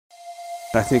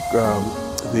I think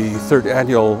the third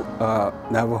annual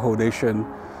Navajo Nation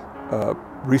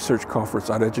Research Conference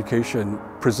on Education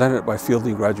presented by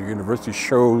Fielding Graduate University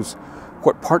shows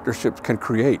what partnerships can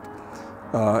create.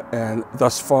 And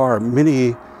thus far,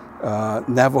 many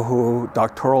Navajo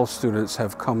doctoral students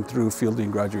have come through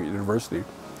Fielding Graduate University.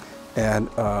 And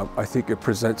I think it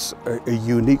presents a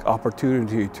unique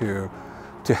opportunity to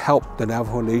help the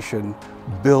Navajo Nation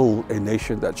build a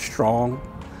nation that's strong,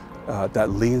 that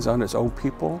leans on its own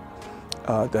people,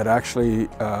 that actually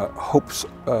hopes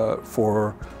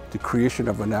for the creation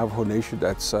of a Navajo nation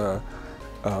that's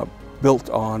built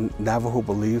on Navajo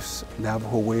beliefs,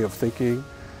 Navajo way of thinking.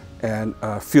 And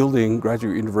Fielding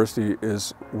Graduate University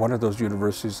is one of those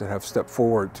universities that have stepped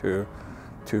forward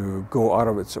to go out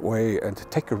of its way and to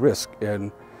take a risk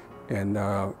in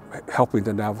helping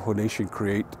the Navajo Nation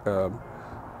create,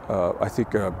 I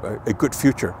think, a good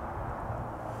future.